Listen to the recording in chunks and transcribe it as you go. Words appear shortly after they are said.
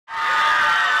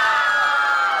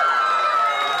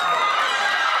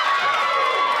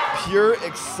pure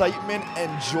excitement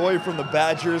and joy from the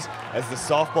Badgers as the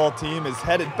softball team is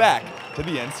headed back to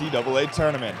the NCAA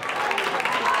tournament.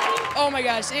 Oh my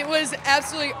gosh, it was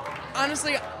absolutely,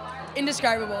 honestly,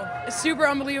 indescribable. It's super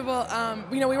unbelievable.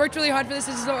 We worked really hard for this.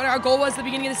 This is what our goal was at the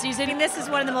beginning of the season. I mean, this is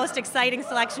one of the most exciting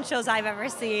selection shows I've ever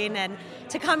seen, and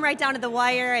to come right down to the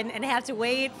wire and have to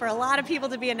wait for a lot of people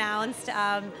to be announced,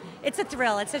 it's a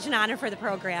thrill. It's such an honor for the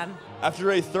program.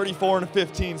 After a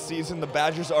 34-15 season, the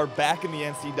Badgers are back in the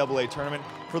NCAA tournament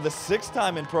for the 6th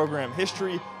time in program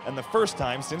history and the 1st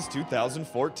time since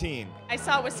 2014. I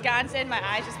saw Wisconsin, my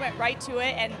eyes just went right to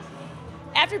it, and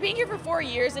after being here for 4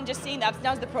 years and just seeing the ups and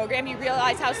downs of the program, you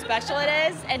realize how special it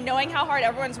is, and knowing how hard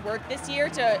everyone's worked this year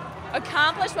to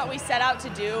accomplish what we set out to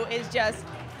do is just,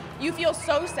 you feel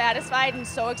so satisfied and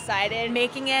so excited.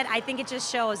 Making it, I think it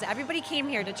just shows everybody came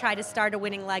here to try to start a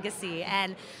winning legacy,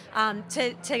 and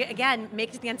to again make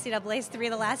it to the NCAA's 3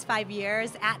 of the last 5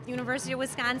 years at the University of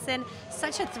Wisconsin,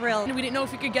 such a thrill. We didn't know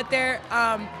if we could get there,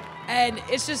 and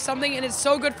it's just something, and it's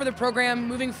so good for the program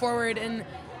moving forward, and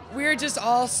we're just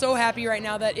all so happy right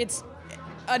now that it's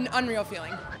an unreal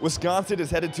feeling. Wisconsin is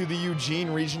headed to the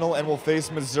Eugene Regional and will face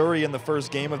Missouri in the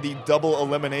first game of the double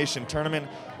elimination tournament.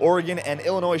 Oregon and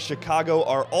Illinois-Chicago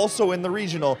are also in the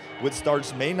regional, which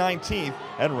starts May 19th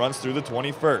and runs through the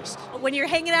 21st. When you're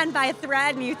hanging on by a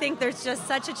thread and you think there's just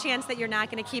such a chance that you're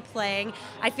not going to keep playing,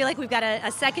 I feel like we've got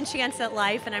a second chance at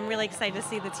life, and I'm really excited to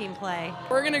see the team play.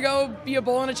 We're going to go be a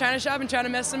bull in a china shop and try to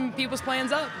mess some people's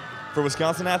plans up. For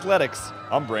Wisconsin Athletics,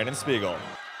 I'm Brandon Spiegel.